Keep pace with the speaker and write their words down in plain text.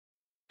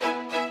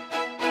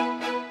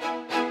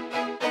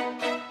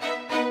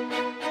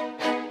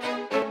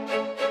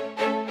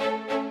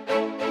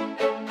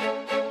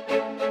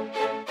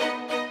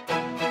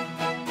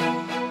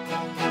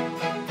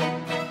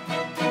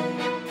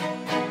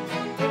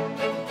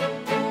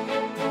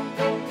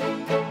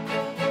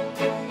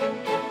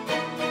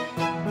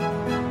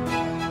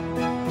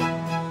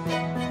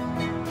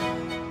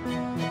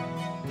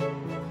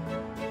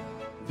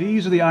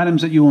These are the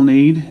items that you will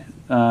need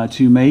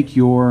to make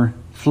your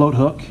float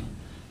hook.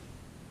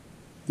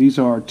 These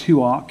are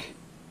 2-aught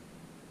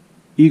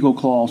Eagle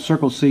Claw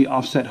Circle C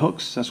offset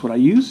hooks. That's what I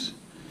use.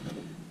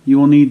 You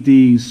will need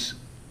these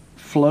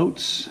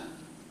floats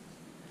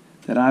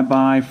that I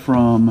buy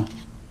from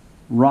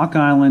Rock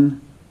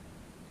Island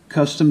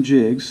Custom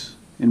Jigs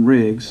and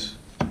Rigs.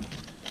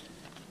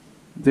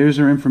 There's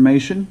their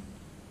information.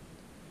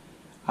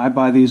 I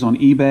buy these on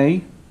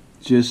eBay.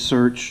 Just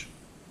search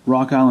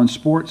Rock Island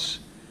Sports.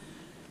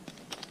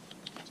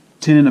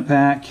 10 in a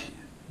pack.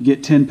 You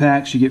get 10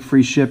 packs, you get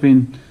free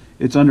shipping.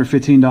 It's under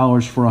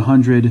 $15 for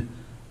 100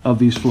 of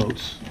these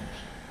floats.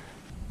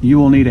 You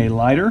will need a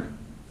lighter,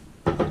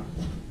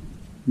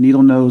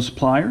 needle nose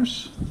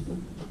pliers,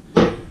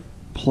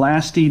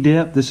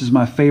 Plasti-Dip. This is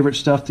my favorite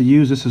stuff to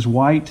use. This is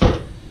white.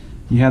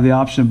 You have the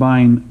option of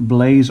buying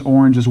Blaze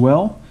Orange as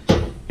well.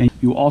 And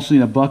you also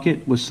need a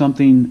bucket with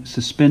something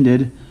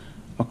suspended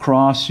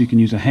across. You can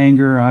use a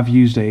hanger. I've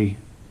used a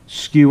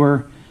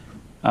skewer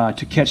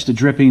to catch the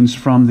drippings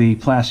from the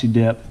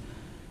Plasti-Dip.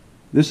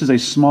 This is a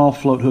small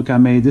float hook I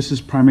made. This is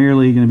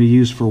primarily going to be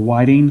used for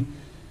whiting.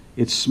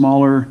 It's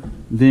smaller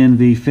than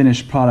the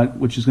finished product,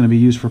 which is going to be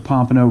used for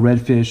pompano,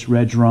 redfish,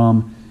 red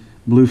drum,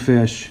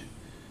 bluefish.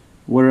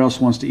 What else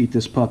wants to eat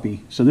this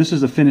puppy? So this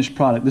is the finished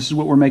product. This is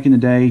what we're making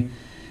today.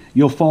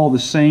 You'll follow the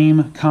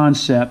same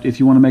concept if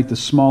you want to make the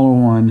smaller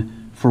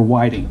one for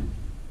whiting.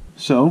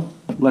 So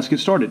let's get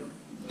started.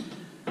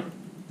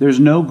 There's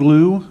no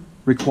glue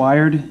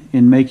required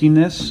in making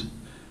this.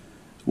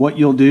 What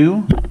you'll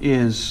do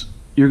is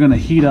you're going to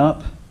heat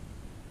up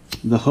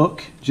the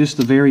hook, just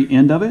the very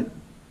end of it,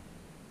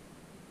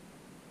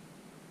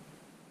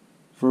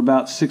 for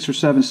about 6 or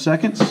 7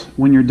 seconds.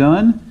 When you're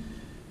done,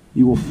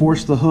 you will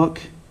force the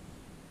hook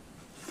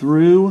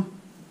through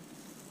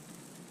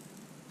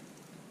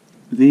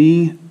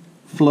the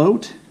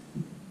float,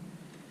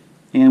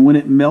 and when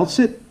it melts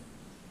it,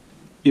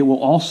 it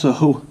will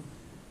also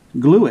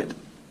glue it.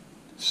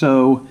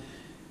 So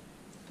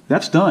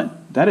that's done.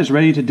 That is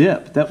ready to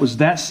dip. That was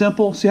that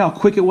simple. See how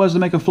quick it was to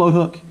make a float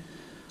hook?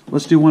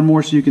 Let's do one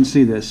more so you can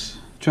see this.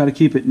 Try to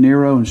keep it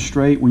narrow and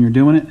straight when you're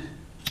doing it.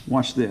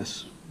 Watch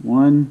this.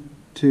 1,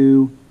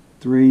 2,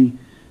 3,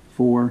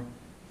 4,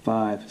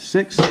 5,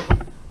 6.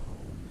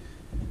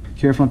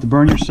 Careful not to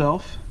burn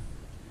yourself.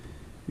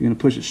 You're going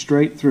to push it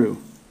straight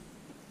through.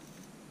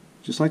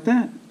 Just like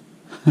that.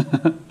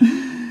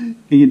 And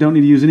you don't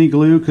need to use any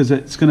glue because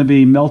it's going to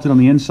be melted on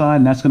the inside,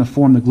 and that's going to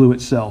form the glue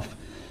itself.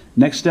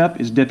 Next step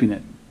is dipping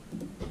it.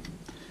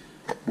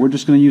 We're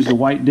just going to use the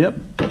white dip.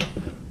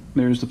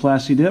 There's the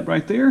Plasti-Dip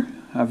right there.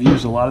 I've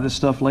used a lot of this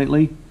stuff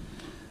lately.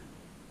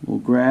 We'll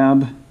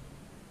grab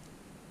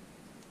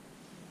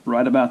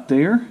right about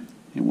there,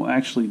 and we'll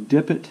actually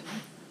dip it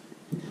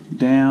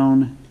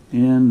down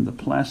in the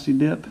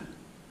Plasti-Dip.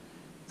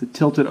 To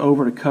tilt it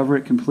over to cover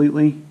it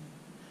completely.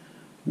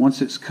 Once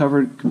it's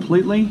covered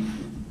completely,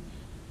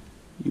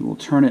 you will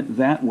turn it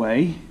that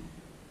way.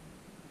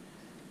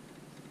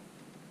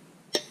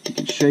 You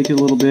can shake it a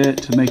little bit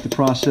to make the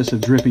process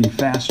of dripping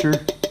faster.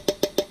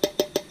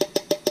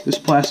 This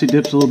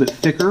Plasti-Dip's a little bit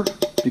thicker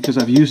because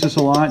I've used this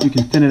a lot. You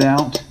can thin it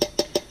out.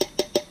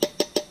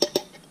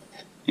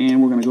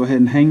 And we're going to go ahead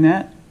and hang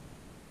that.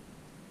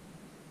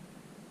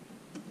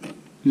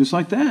 Just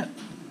like that.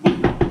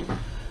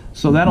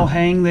 So that'll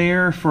hang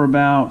there for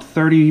about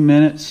 30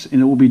 minutes,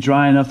 and it will be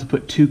dry enough to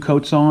put 2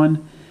 coats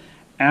on.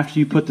 After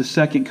you put the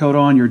second coat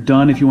on, you're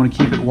done if you want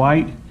to keep it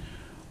white.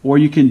 Or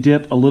you can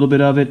dip a little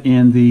bit of it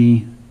in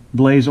the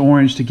Blaze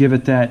Orange to give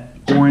it that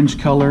orange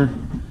color.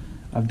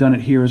 I've done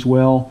it here as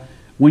well.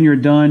 When you're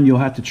done, you'll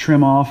have to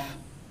trim off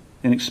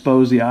and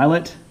expose the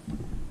eyelet.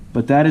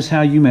 But that is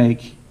how you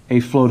make a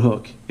float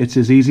hook. It's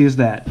as easy as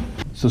that.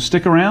 So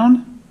stick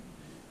around.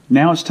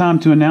 Now it's time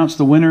to announce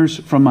the winners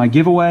from my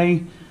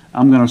giveaway.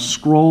 I'm going to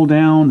scroll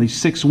down the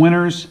 6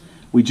 winners.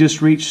 We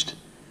just reached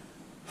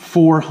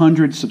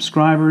 400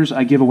 subscribers.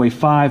 I give away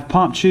 5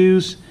 Pomp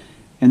Chews,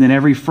 and then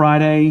every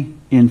Friday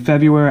in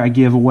February I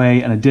give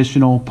away an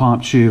additional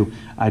Pomp Chew.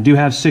 I do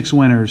have 6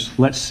 winners.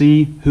 Let's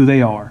see who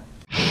they are.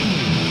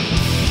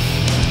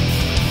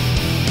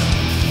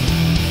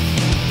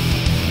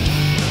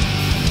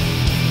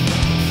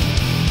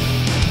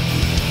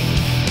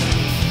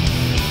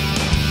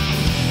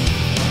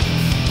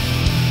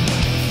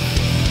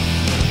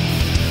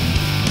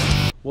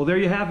 Well, there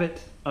you have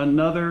it.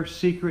 Another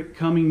secret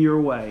coming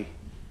your way.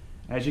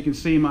 As you can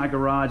see, my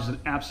garage is an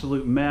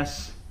absolute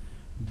mess,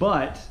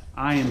 but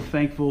I am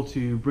thankful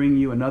to bring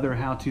you another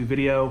how-to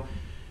video.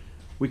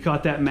 We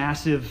caught that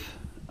massive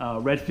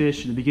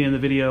redfish in the beginning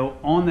of the video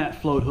on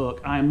that float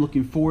hook. I am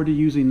looking forward to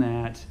using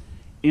that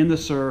in the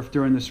surf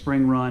during the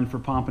spring run for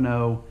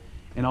pompano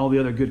and all the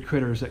other good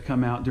critters that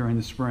come out during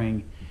the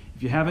spring.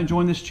 If you haven't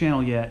joined this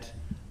channel yet,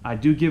 I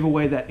do give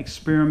away that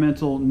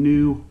experimental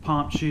new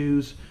Pomp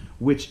Chews,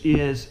 which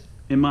is,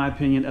 in my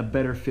opinion, a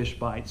better fish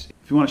bites.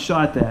 If you want a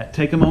shot at that,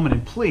 take a moment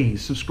and please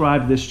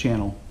subscribe to this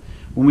channel.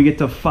 When we get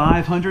to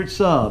 500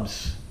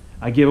 subs,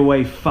 I give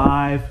away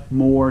 5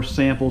 more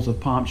samples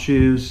of Pomp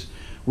Chews.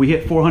 We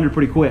hit 400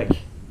 pretty quick.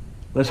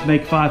 Let's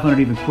make 500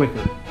 even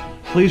quicker.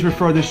 Please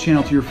refer this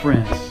channel to your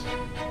friends.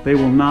 They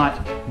will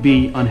not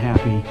be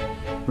unhappy.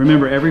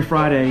 Remember, every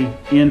Friday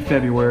in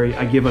February,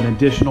 I give an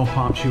additional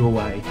pump shoe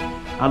away.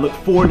 I look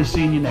forward to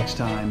seeing you next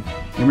time.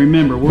 And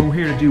remember, we're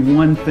here to do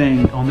one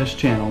thing on this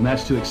channel, and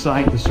that's to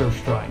excite the surf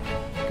strike.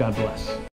 God bless.